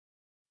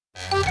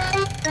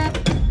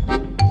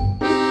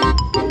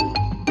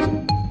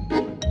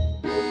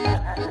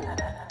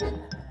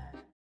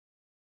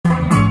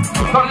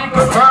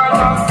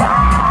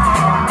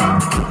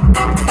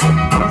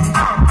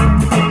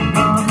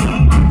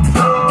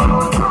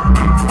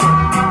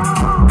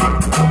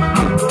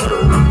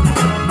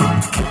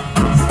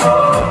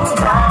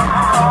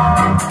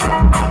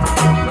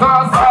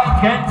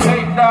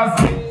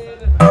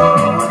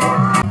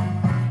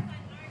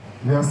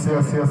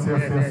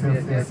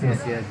yes.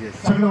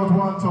 Check it out,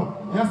 1, 2.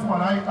 Yes,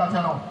 man, I ain't that, you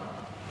know.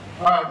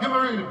 Alright, give me a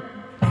reading.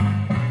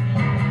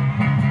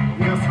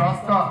 Yes,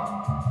 Rasta.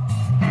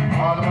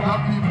 All the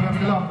black people that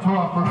belong to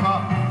Africa.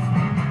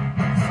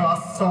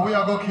 So we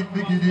are going to kick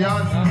the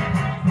Gideons.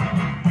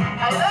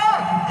 Hey,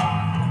 there!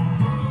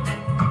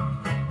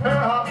 Hey,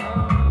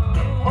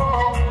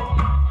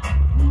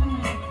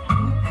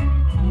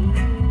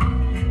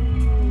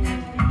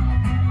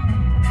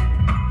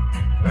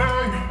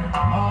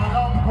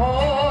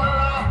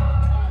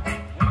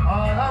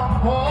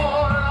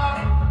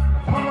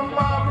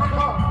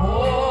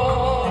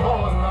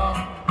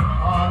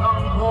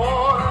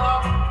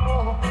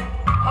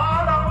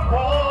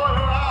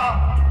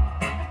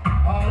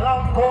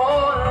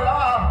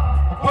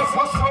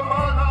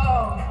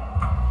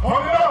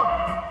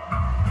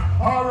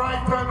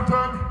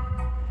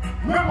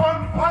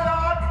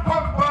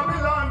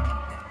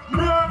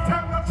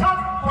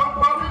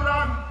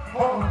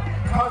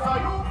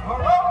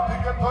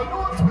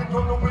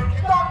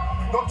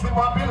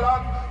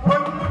 Babylon,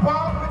 when we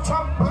walk the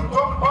champion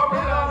from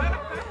Babylon,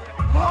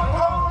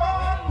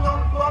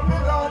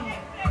 Babylon,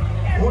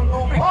 who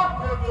know what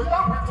they do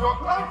with your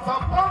clans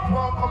of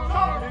platform of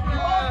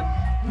Babylon.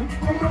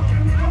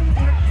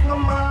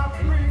 From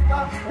Africa,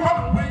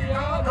 from we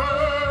are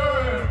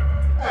there.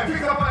 Hey,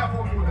 fix up my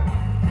phone, you there.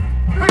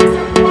 Fix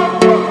it,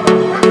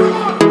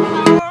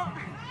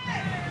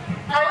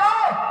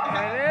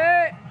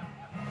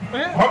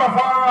 hold on,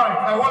 far right.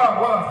 Hey, hold on,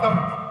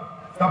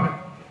 stop it.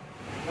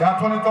 You have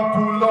turn it up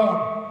too loud.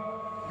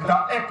 It's an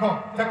echo.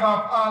 Take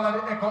off all of the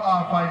echo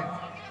off of it.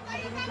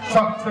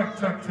 Check.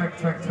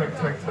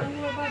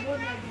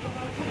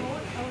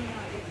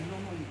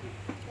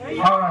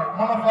 Alright,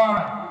 Mama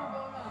Farah.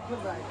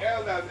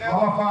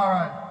 Mama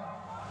Farah.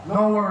 No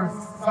worries.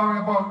 Sorry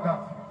about that.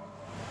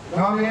 You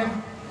know what I mean?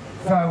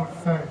 So I would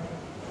say.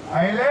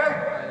 Aile?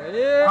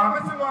 I'm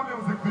missing my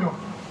music video.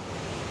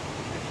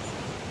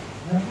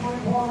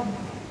 Everyone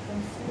can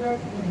see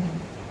everything.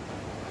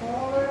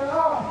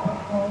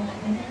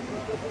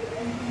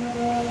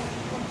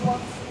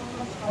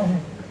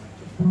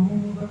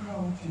 Through the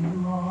country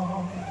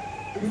wrong,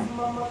 is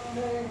mama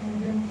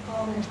named him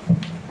coming?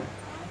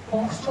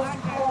 Folks just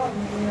call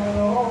me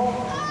alone.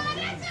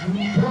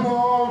 You can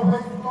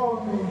always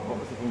hold me,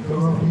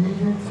 though he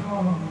did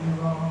me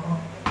wrong.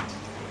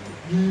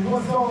 He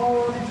was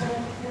only 10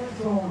 years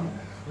old,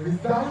 but his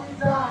daddy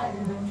died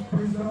in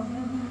prison.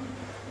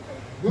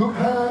 Look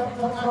at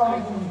the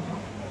trouble.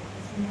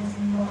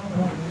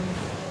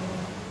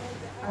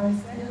 I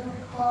still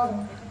recall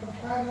the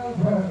final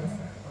words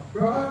of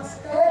God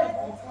said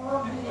to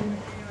me.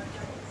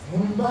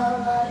 In my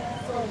life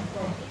so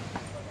far,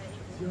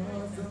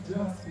 yours has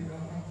just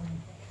begun.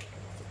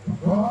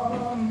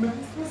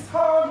 Promise me,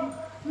 son,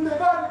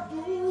 never to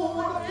do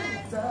the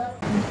things that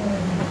we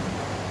can.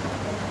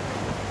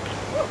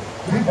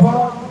 We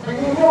want to be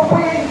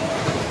away,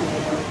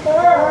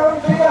 turn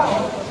the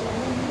out.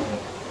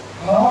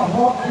 I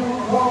hope you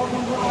walk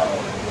away,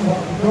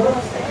 walk your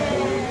stay.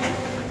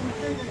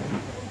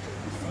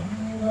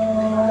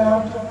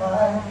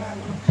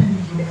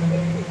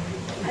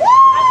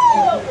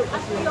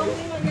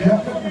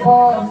 The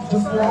boy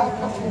just like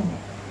a king,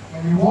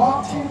 and he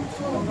walked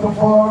into the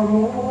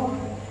ballroom.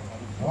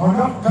 One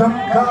of them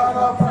got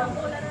up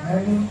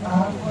and he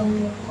halfway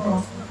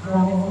across the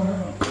floor.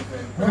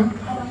 When the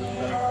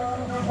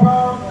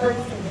ground they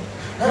said,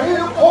 and he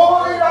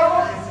poured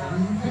out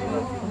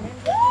leaving.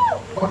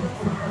 But he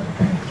could hear the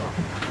pin drop,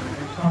 and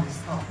he tried to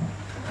stop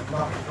and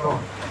lock the door.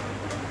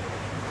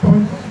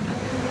 When he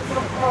was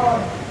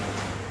apart,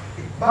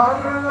 he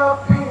bottled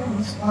up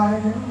in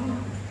sliding.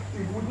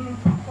 He wouldn't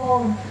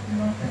hold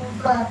nothing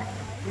back.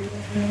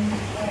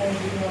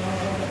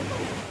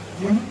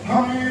 When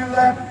Tommy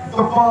left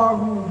the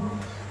barroom,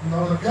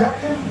 another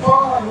Captain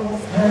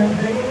bottles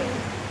handing.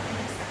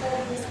 He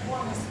said this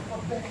one is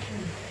for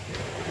Becky,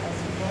 as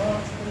he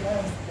was the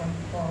last one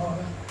for.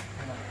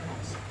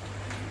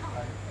 I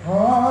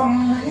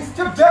promised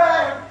to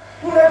die,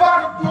 never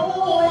to do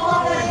the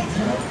things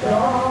you've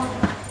done.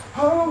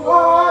 I'll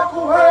walk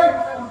away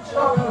from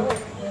trouble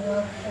when I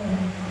can.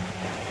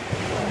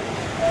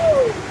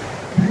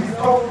 Please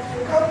don't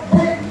think I'm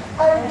weak,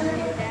 I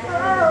didn't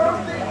deserve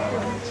the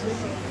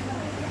opportunity.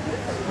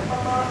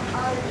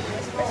 I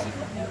just don't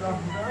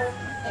love her.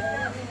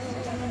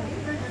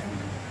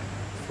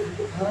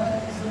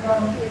 Times that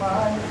I'm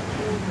fighting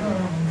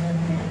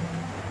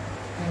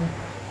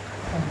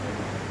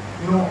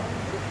you know,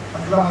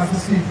 as long as you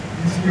see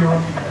this here on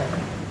me,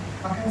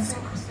 I can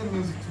sing Christian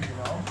music too, you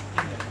know.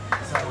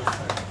 That's how I would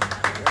say.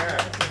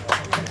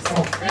 So,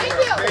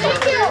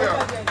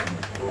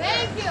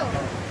 Thank you.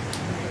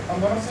 I'm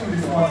going to sing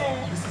this one.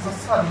 This is a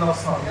sad love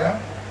song, yeah?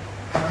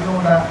 And I know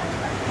that,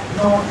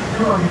 you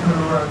already know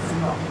the words, so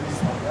you're not in this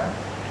one, yeah?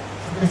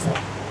 So this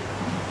one.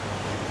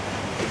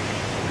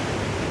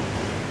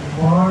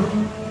 One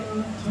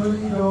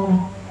Toledo,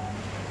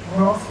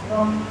 cross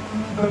from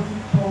the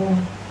depot,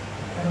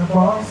 and a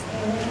boy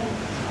stood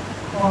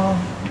on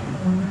the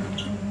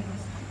rings.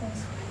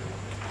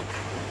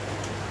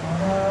 I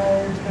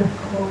get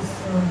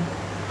closer.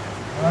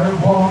 I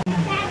want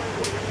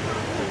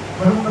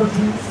when the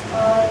dreams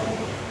I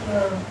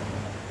her.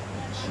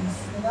 She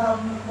said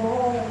I'm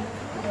older,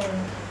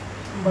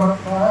 but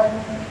I'm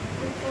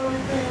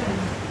waiting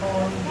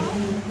on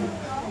you.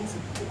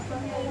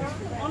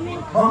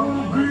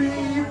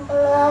 Hungry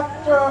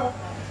laughter,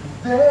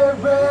 there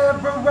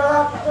ever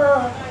after,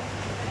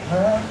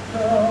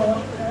 after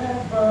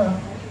ever,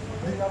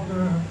 the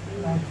other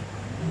life.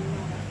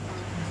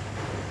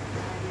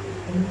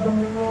 In the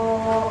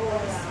middle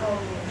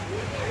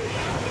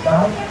that was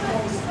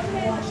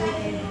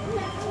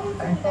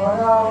I thought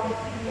out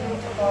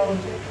about a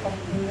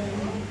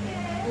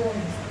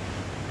place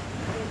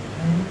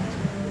into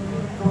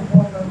the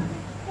woman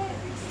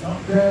up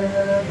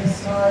there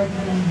beside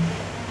me.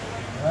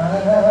 I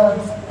had a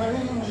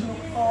strange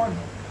look on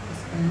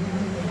his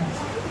face.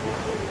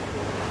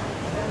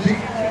 The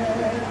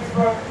hands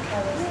were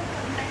calloused,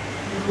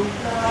 he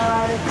looked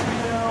like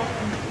milk,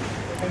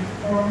 and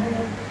for me,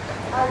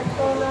 I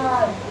thought I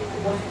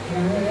was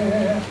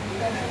there.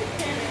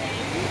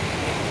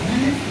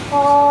 His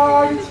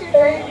heart is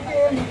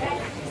aching,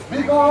 his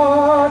big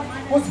heart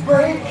was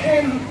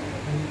breaking.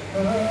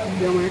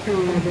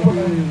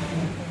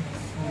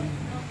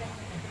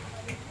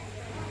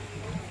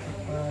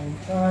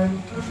 Time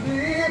to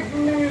leave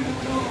me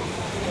alone.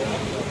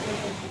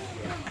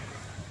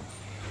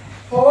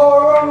 For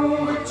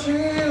hungry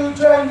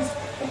children's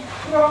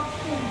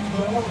crying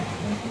blood.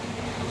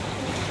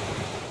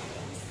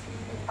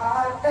 I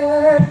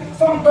had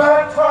some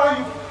bad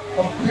times,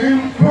 I've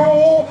been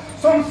through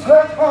some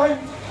sad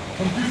times,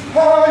 and this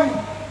time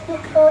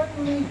look at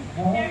me.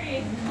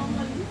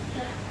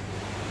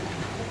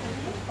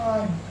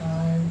 Time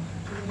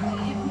to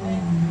leave me.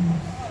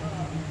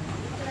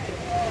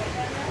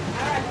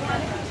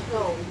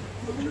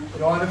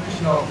 You want to fish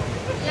now?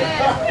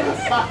 Yeah.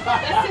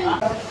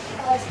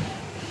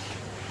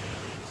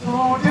 To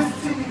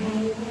deceive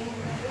me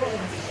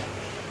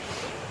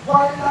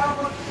while I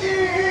was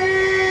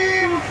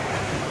in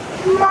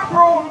my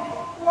room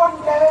one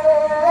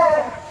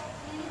day.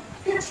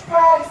 It's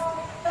Christ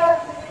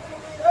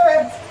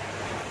and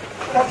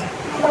that's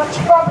much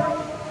trouble.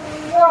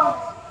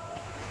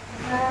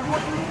 There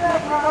would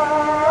never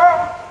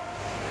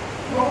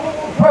go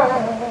away.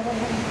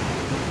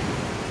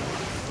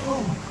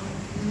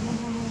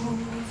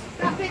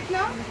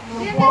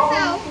 Behave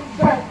yourself.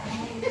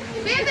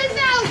 Behave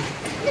yourself.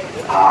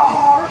 Oh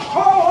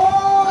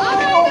my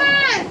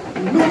God.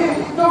 Lead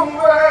the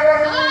way.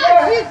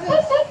 Oh,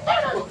 Jesus.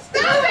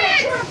 Stop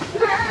it.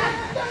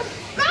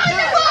 Go in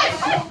the bush.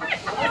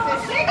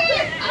 Sing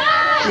it.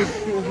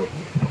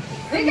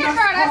 Sing it,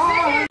 brother.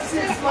 Sing it.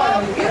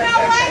 You know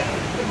what?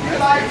 You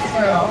like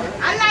smell?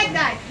 I like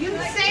that. You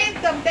say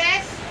the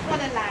best for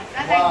the last. I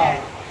like that.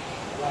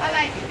 I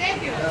like it.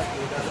 Thank you.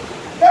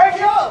 Thank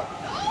you.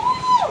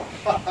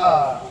 Oh.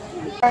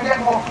 I get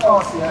more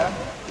close, yeah?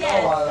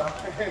 Yes.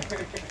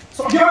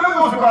 So give it a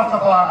music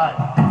Rastafari.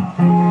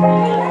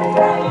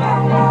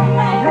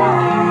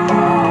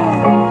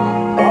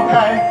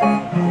 Okay.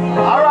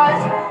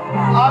 Alright.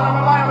 All of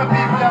my Miami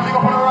people, yeah, we go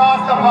for the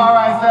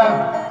Rastafari then.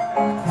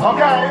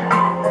 Okay.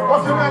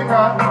 What's your name,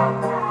 girl?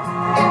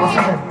 What's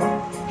your name?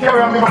 Carry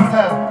on, me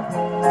myself.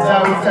 So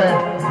I would say.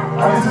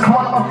 And this is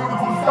one of my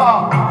beautiful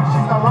stars.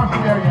 She's not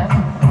working there yet.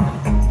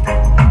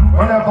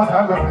 Whenever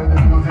I listen to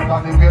the music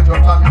and the way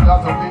just and the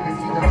dance of it,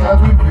 see them try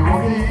with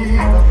beauty.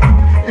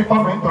 If I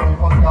meant to be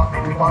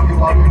fantastic, if I give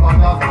a big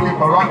fantastic,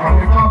 if I rock and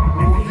if I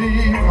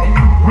music,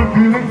 we're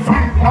feeling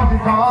sweet on the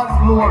dance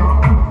floor,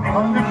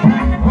 and the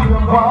people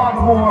them want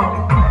more.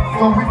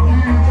 So we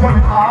keep them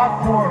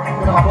hardcore,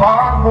 them a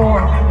bar more,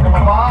 them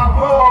a bar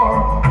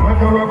more. When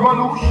the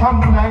revolution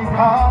night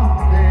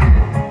comes,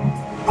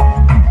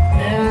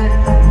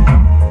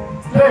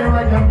 play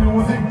reggae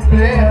music,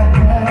 play,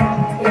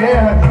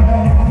 yeah.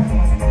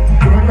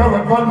 The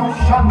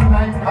revolution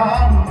night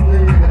comes,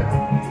 play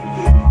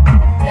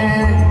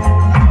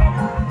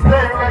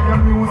reggae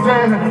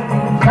music,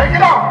 take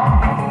it out.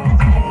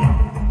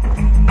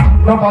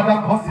 Nobody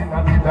cussing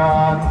at the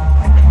dance,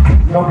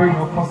 no bring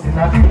no cussing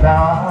at the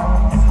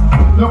dance.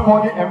 Look how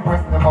the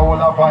Empress them all a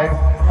vibes,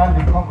 and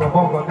the Congo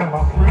Bongo them a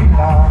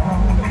freelance.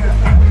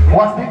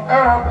 Watch the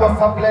herb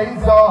just a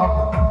blaze up,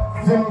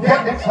 Zim get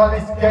the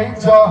chalice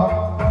cage up.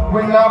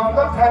 We have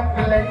no time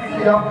to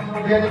lazy up,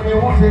 hear the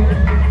music,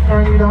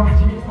 turn it up,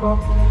 keep up.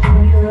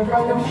 The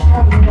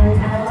revolution night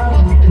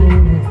comes, play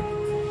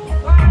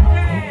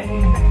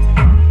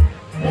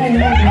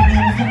reggae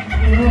music,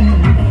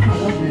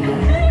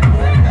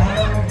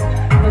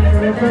 the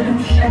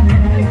revolution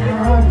night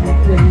comes,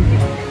 play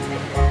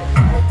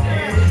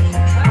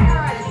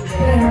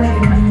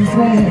reggae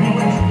music.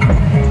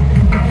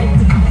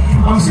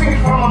 I'm singing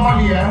for my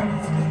money, yeah,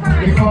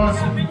 because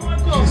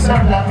she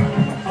said that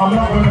I'm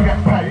not going to get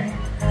paid.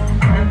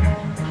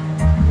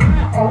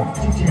 Oh,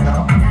 did you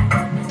know?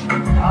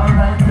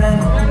 Alright then.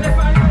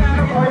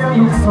 Look how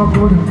you look so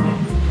good.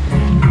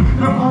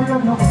 Look how you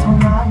look so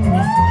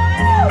nice.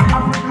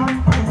 African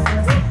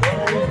princess.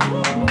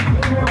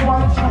 You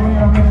want to show me a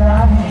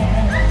Milan.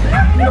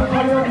 Look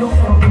how you look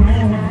so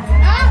good.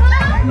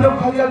 Look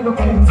how you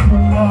looking so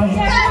nice.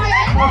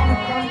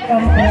 African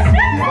campus.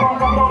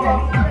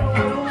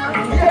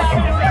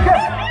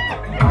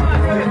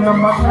 No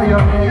matter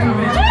your name,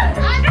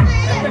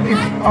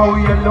 it's how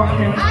you're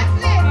looking.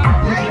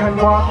 We can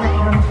walk, we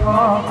can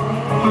talk.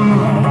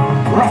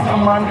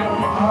 Rastaman,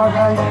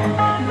 alright.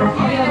 Look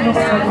how you look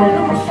so good.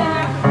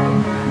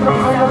 Look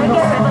how you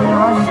look so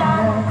nice.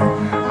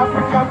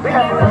 African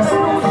campus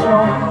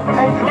show.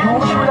 Hey, you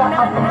should have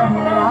African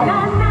life.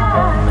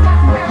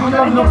 Look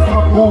how you look so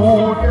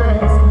good,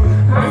 yes.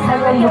 Look how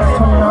you look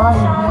so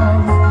nice.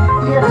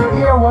 Ear to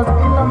ear was in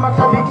the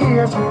matter of the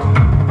ears.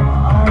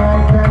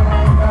 Alright then.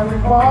 I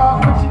will walk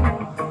with you,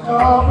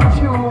 talk with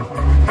you,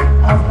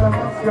 as long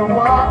as you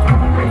walk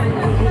with me,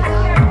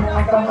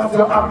 as long as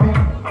you're happy,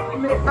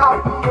 me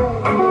happy,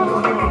 yeah.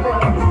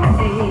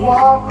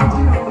 Walk with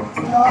you,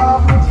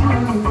 talk with you,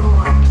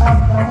 as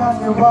long as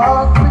you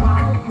walk with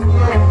me,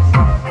 yes.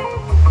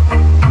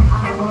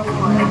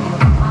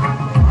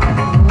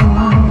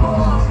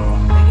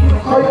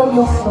 How you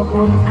look so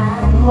good,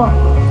 look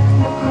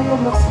how you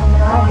look so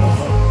nice,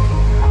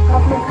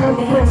 African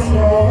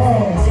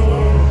princess.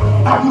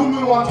 I do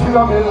me want to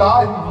love me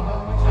life.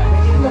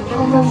 Look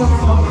how you look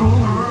so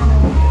good.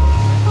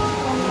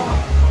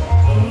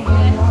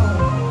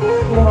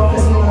 You know,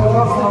 this is a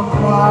love song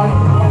cry.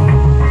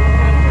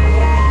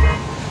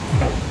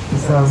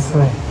 This is what I'm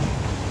saying.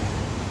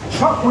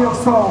 Chuck Wheel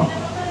song.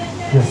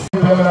 Yes.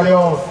 And I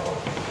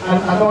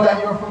know that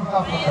you're from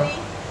Africa.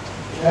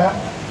 Yeah?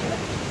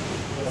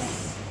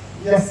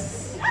 Yes.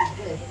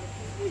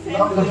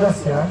 Not the dress,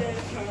 yeah?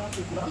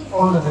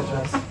 Only the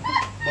dress.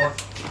 But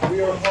we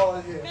are all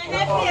here.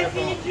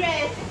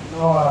 No,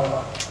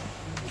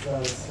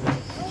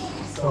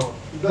 so,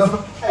 it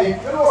doesn't, hey, you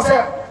know what I'm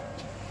saying?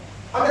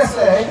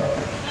 Honestly,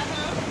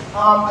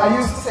 I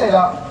used to say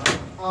that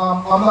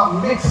I'm not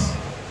mixed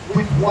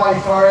with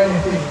white or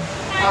anything.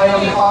 I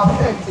am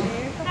authentic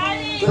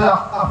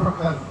black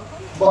African.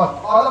 But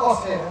all of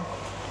us here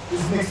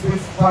is mixed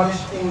with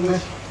Spanish,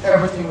 English,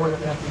 everything we're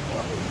ethnic.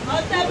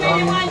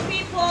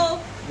 People.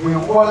 We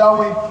all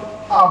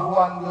have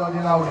one blood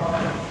in our way.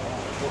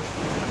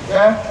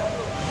 Okay?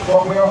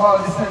 But we are all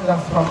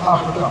descendants from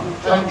Africa.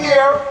 And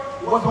here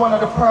was one of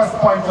the first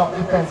points of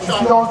defense. You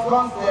see those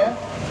guns there?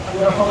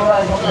 They're from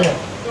right up there.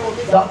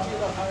 That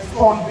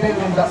stone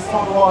building, that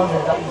stone wall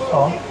there that you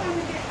saw.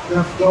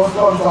 Those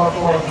guns are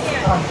for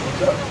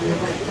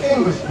the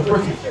English, the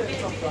British.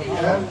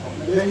 Yeah?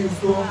 They used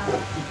to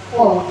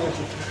hold.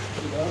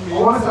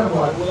 What is that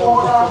word?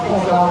 Hold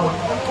down.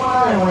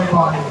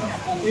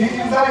 He's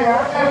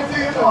there,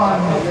 everything is on.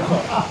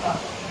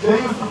 They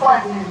used to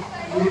fight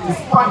with the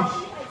Spanish.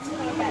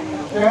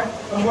 Okay?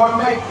 I'm going to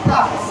make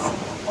plaques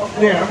up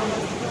there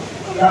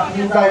that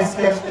you guys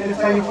can,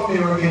 anytime you come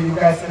here again, you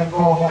guys can go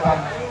home and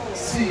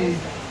see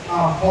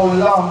how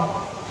long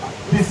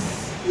this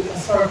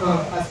circle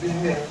has been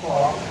made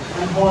for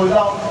and how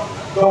long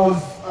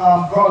those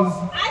guns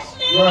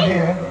were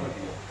here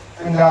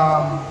and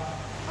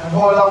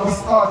how long we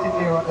started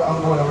here at the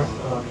Angola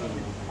restaurant.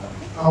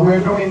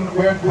 We're doing a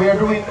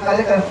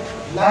little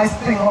nice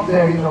thing up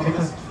there, you know,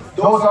 because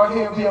those are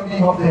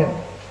Airbnb up there.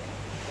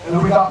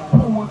 And we got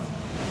pool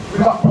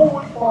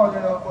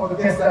for the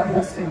guests that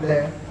booked in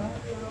there.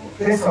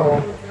 Okay,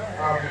 so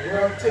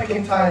we're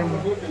taking time,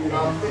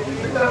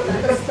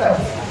 little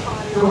steps,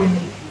 doing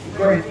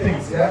great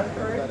things, yeah?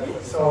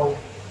 So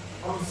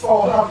I'm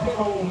so happy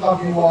to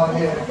have you all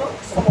here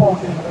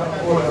supporting the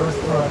Angola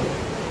restaurant. You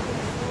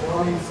know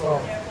what I mean? So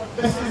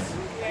this is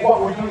what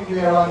we're doing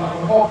here, and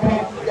we're hoping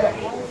to get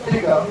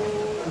bigger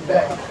and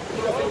better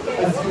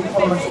as you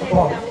come and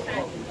support.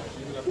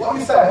 What we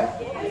say?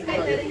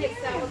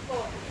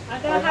 I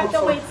don't have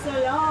to wait so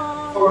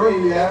long. For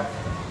real, yeah?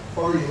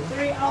 For real.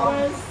 3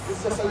 hours.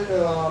 It's just a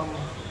little,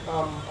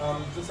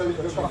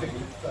 traffic.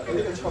 A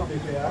little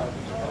traffic, yeah?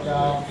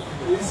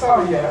 And, we're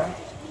sorry, yeah?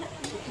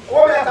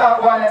 What we talk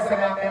about next time,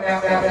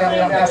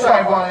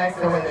 try going next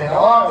time with it.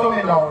 Oh, to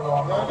me, no.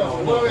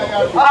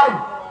 Hi!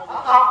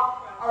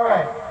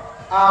 Alright.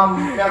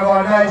 We're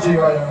going to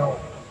Nigeria, you know.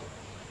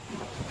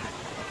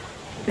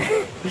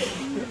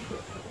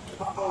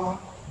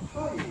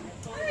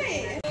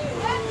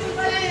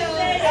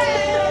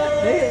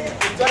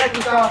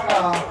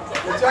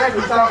 We try to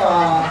talk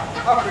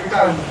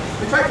African.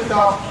 We try to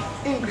talk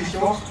English,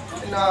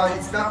 and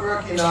it's not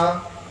working.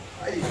 Yeah,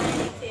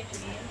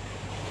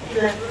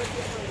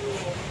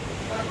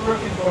 not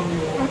working from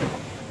you.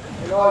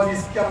 You know, all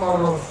these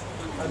cameras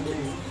and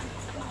things.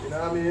 You know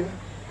what I mean?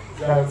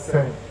 That's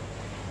it.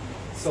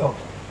 So,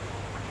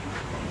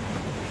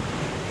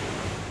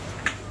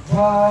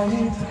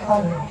 bright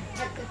color,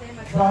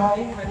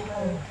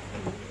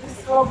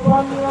 it's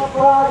upon your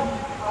body.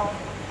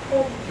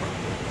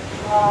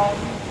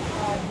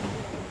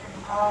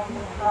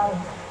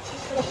 She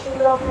said she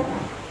loved me.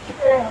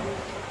 Yeah.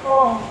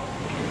 Oh.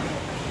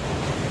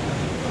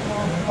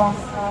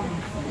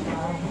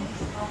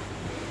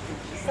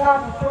 She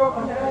started to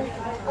open her eyes.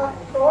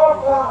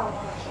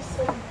 She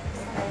said,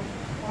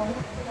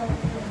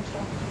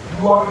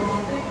 you are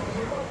really big.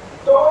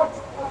 Don't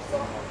have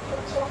some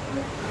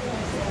chocolate.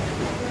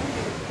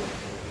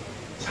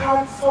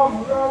 chant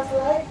some words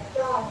like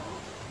that,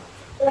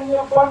 then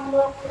you burn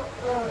up the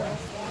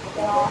earth.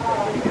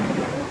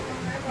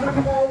 Look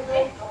like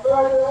a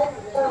bird like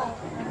that.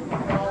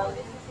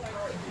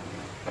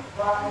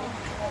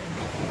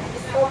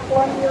 Up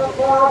on your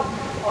body,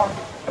 on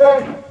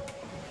bed.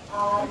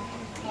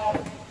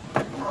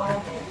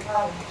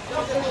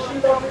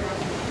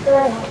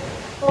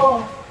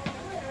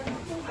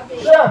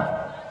 Chef!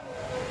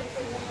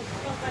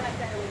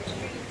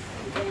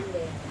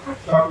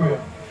 Stop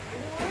here.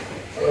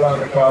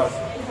 Yeah, because,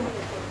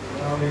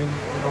 I mean, you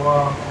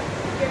know,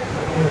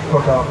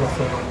 cut off the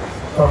same.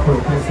 Stop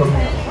here, please, some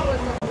more.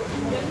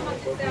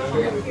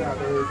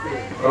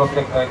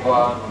 Reflect like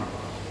one.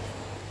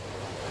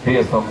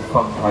 Here's some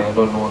I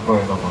don't know what's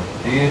going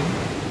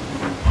on.